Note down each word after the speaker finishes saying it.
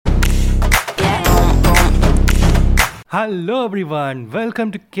Hello everyone,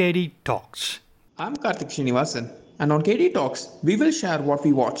 welcome to KD Talks. I'm Karthik Srinivasan, and on KD Talks, we will share what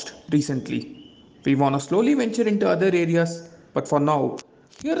we watched recently. We want to slowly venture into other areas, but for now,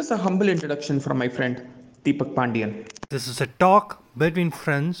 here is a humble introduction from my friend Deepak Pandian. This is a talk between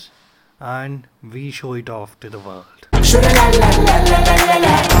friends and we show it off to the world.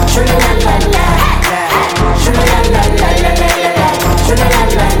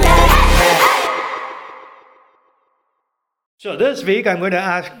 So this week I'm going to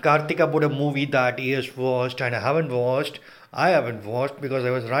ask Karthik about a movie that he has watched and I haven't watched. I haven't watched because I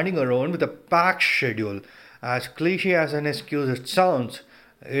was running around with a packed schedule. As cliche as an excuse it sounds,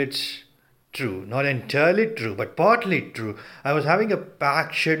 it's true. Not entirely true, but partly true. I was having a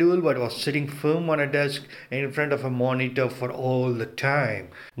packed schedule but was sitting firm on a desk in front of a monitor for all the time.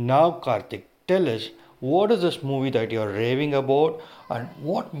 Now Karthik, tell us what is this movie that you're raving about and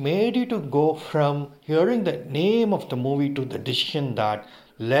what made you to go from hearing the name of the movie to the decision that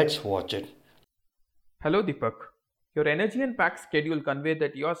let's watch it? Hello, Deepak. Your energy and packed schedule convey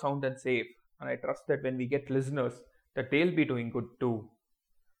that you are sound and safe, and I trust that when we get listeners, that they'll be doing good too.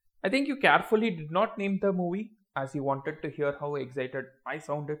 I think you carefully did not name the movie as you wanted to hear how excited I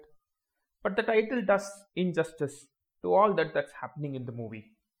sounded, but the title does injustice to all that's happening in the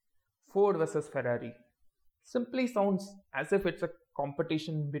movie. Ford versus Ferrari simply sounds as if it's a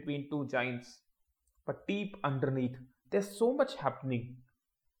competition between two giants, but deep underneath, there's so much happening.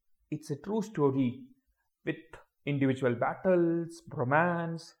 It's a true story with individual battles,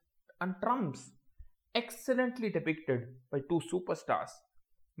 romance, and trumps, excellently depicted by two superstars,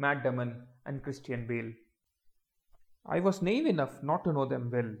 Matt Damon and Christian Bale. I was naive enough not to know them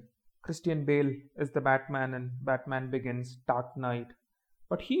well. Christian Bale is the Batman in Batman Begins Dark Knight,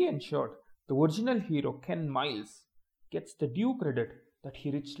 but he ensured the original hero Ken Miles gets the due credit that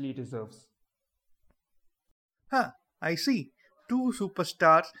he richly deserves. Huh, I see. Two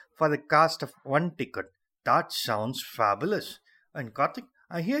superstars for the cost of one ticket. That sounds fabulous. And Karthik,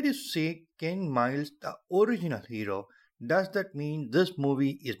 I hear you say Ken Miles, the original hero. Does that mean this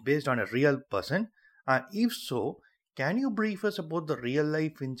movie is based on a real person? And if so, can you brief us about the real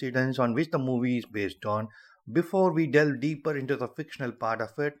life incidents on which the movie is based on before we delve deeper into the fictional part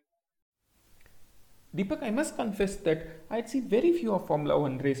of it? Deepak, I must confess that I'd seen very few of Formula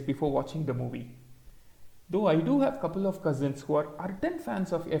One race before watching the movie. Though I do have a couple of cousins who are ardent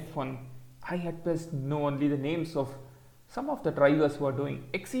fans of F1, I at best know only the names of some of the drivers who are doing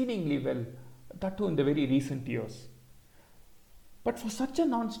exceedingly well, that too in the very recent years. But for such a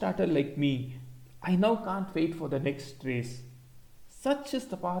non starter like me, I now can't wait for the next race. Such is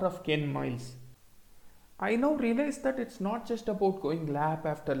the power of Ken Miles. I now realize that it's not just about going lap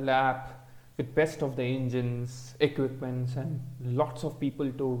after lap with best of the engines, equipments, and lots of people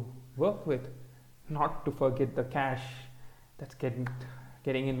to work with. Not to forget the cash that's getting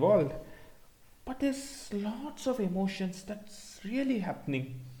involved. But there's lots of emotions that's really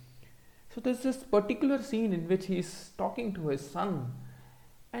happening. So there's this particular scene in which he's talking to his son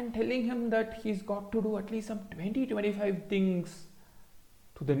and telling him that he's got to do at least some 20-25 things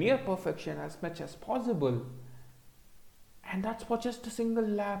to the near perfection as much as possible. And that's for just a single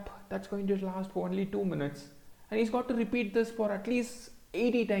lap that's going to last for only 2 minutes. And he's got to repeat this for at least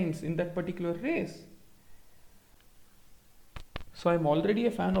 80 times in that particular race. So I'm already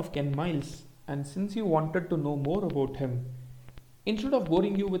a fan of Ken Miles, and since you wanted to know more about him, instead of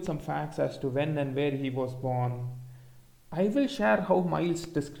boring you with some facts as to when and where he was born, I will share how Miles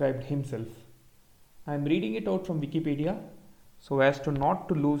described himself. I'm reading it out from Wikipedia so as to not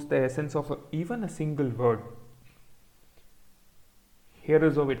to lose the essence of even a single word. Here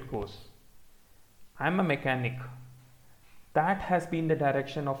is how it goes. I'm a mechanic. That has been the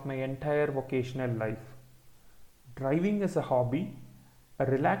direction of my entire vocational life. Driving is a hobby, a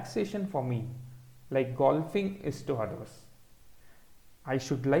relaxation for me, like golfing is to others. I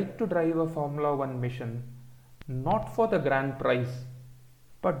should like to drive a Formula One mission, not for the grand prize,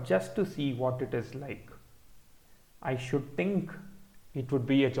 but just to see what it is like. I should think it would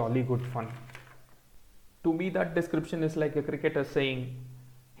be a jolly good fun. To me, that description is like a cricketer saying,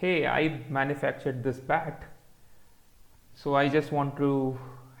 "Hey, I manufactured this bat, so I just want to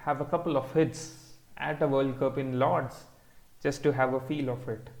have a couple of hits at a World Cup in Lords just to have a feel of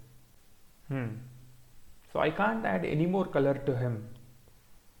it." So I can't add any more color to him,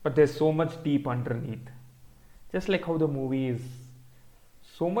 but there's so much deep underneath. Just like how the movie is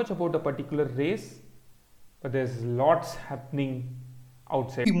so much about a particular race, but there's lots happening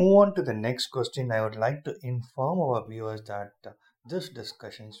outside. We move on to the next question. I would like to inform our viewers that this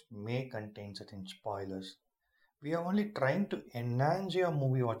discussions may contain certain spoilers. We are only trying to enhance your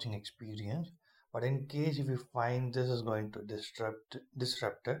movie watching experience, But in case if you find this is going to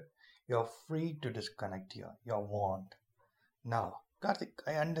disrupt it, you're free to disconnect here. You're warned. Now, Karthik,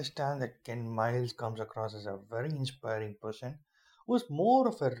 I understand that Ken Miles comes across as a very inspiring person who's more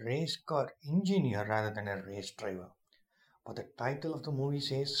of a race car engineer rather than a race driver. But the title of the movie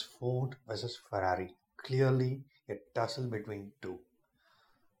says Ford versus Ferrari. Clearly, a tussle between two.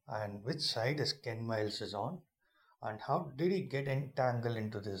 And which side is Ken Miles is on? And how did he get entangled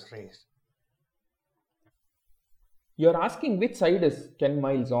into this race? You're asking which side is Ken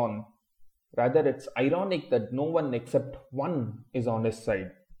Miles on. Rather, it's ironic that no one except one is on his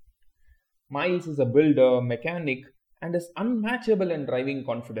side. Miles is a builder, mechanic, and is unmatchable in driving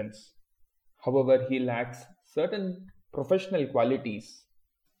confidence. However, he lacks certain professional qualities.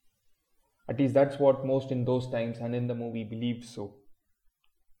 At least that's what most in those times and in the movie believed so.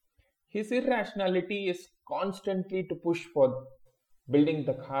 His irrationality is constantly to push for building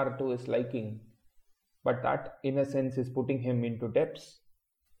the car to his liking, but that, in a sense, is putting him into depths.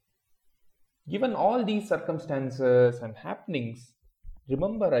 Given all these circumstances and happenings,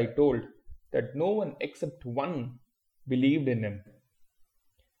 remember I told that no one except one believed in him.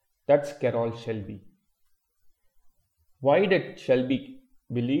 That's Carroll Shelby. Why did Shelby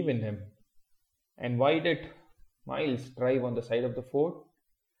believe in him? And why did Miles drive on the side of the Ford?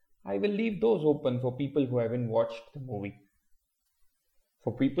 I will leave those open for people who haven't watched the movie.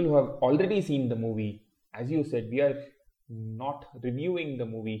 For people who have already seen the movie, as you said, we are not reviewing the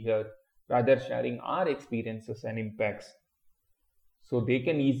movie here, rather sharing our experiences and impacts. So they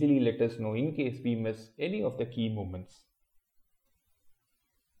can easily let us know in case we miss any of the key moments.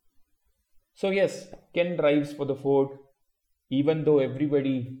 So yes, Ken drives for the Ford, even though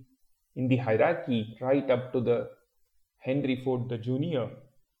everybody in the hierarchy, right up to the Henry Ford the Jr.,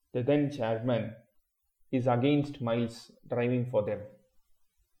 the then chairman, is against Miles driving for them.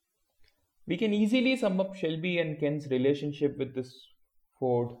 We can easily sum up Shelby and Ken's relationship with this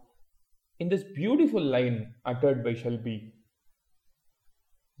Ford in this beautiful line uttered by Shelby.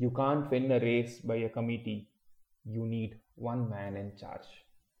 You can't win a race by a committee. You need one man in charge.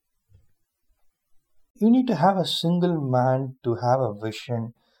 You need to have a single man to have a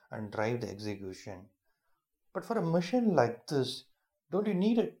vision and drive the execution. But for a mission like this, don't you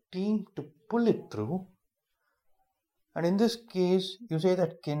need a team to pull it through? And in this case, you say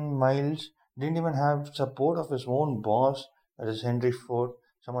that Ken Miles didn't even have support of his own boss, that is Henry Ford,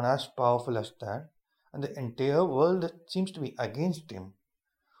 someone as powerful as that, and the entire world that seems to be against him.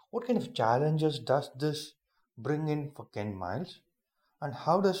 What kind of challenges does this bring in for Ken Miles? And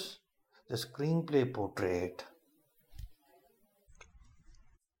how does the screenplay portray it?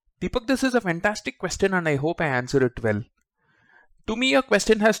 Deepak, this is a fantastic question and I hope I answer it well. To me, your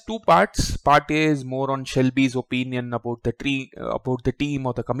question has two parts. Part A is more on Shelby's opinion about the team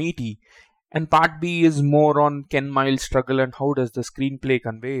or the committee, and part B is more on Ken Miles' struggle and how does the screenplay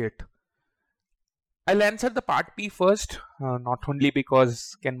convey it. I'll answer the part B first, not only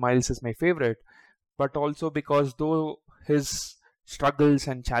because Ken Miles is my favorite, but also because though his struggles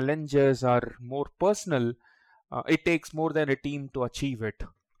and challenges are more personal, it takes more than a team to achieve it.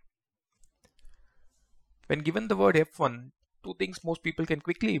 When given the word F1, two things most people can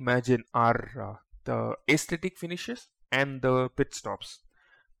quickly imagine are the aesthetic finishes and the pit stops.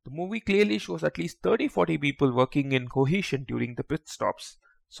 The movie clearly shows at least 30-40 people working in cohesion during the pit stops.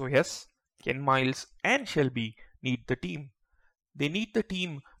 So yes, Ken Miles and Shelby need the team. They need the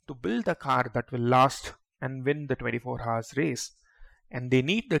team to build a car that will last and win the 24 hours race. And they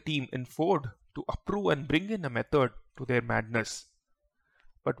need the team in Ford to approve and bring in a method to their madness.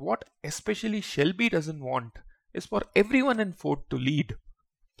 But what especially Shelby doesn't want is for everyone in Ford to lead.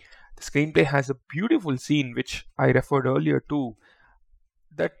 The screenplay has a beautiful scene which I referred earlier to.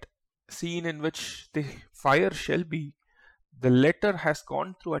 That scene in which they fire Shelby, the letter has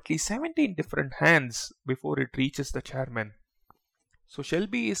gone through at least 17 different hands before it reaches the chairman. So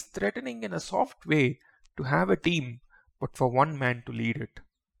Shelby is threatening in a soft way to have a team, but for one man to lead it.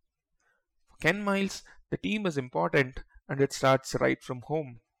 For Ken Miles, the team is important and it starts right from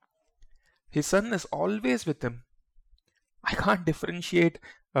home. His son is always with him. I can't differentiate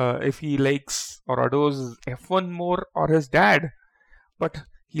if he likes or adores F1 more or his dad, but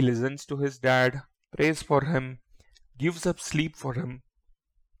he listens to his dad, prays for him, gives up sleep for him.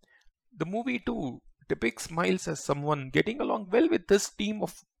 The movie too depicts Miles as someone getting along well with this team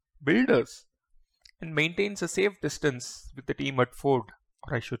of builders and maintains a safe distance with the team at Ford,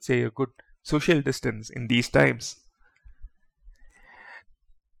 or I should say a good social distance in these times.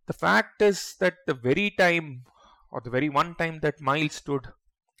 The fact is that the very time or the very one time that Miles stood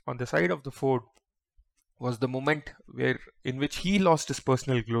on the side of the Ford was the moment in which he lost his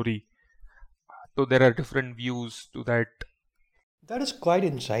personal glory. though there are different views to that. That is quite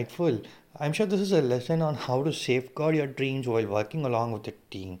insightful. I'm sure this is a lesson on how to safeguard your dreams while working along with the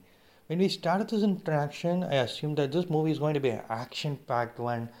team. When we started this interaction, I assumed that this movie is going to be an action packed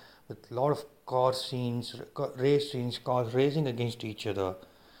one with a lot of car scenes, race scenes, cars racing against each other.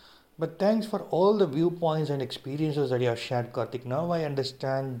 But thanks for all the viewpoints and experiences that you have shared, Karthik. Now I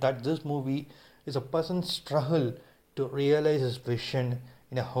understand that this movie is a person's struggle to realize his vision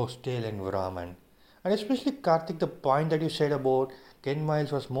in a hostile environment. And especially, Karthik, the point that you said about Ken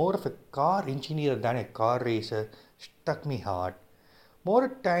Miles was more of a car engineer than a car racer struck me hard. More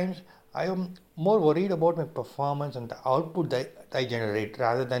at times, I am more worried about my performance and the output that I generate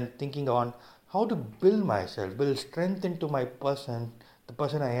rather than thinking on how to build myself, build strength into my person, the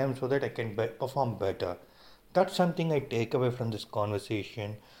person I am, so that I can perform better. That's something I take away from this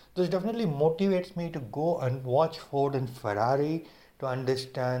conversation. This definitely motivates me to go and watch Ford and Ferrari to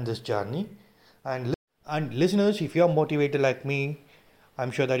understand this journey. And listeners, if you're motivated like me,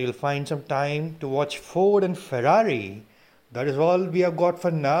 I'm sure that you'll find some time to watch Ford and Ferrari. That is all we have got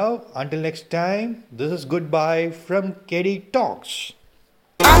for now. Until next time, this is goodbye from KD Talks.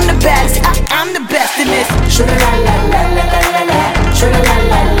 I'm the best, I'm the best in this. Shoo-la-la-la-la-la-la.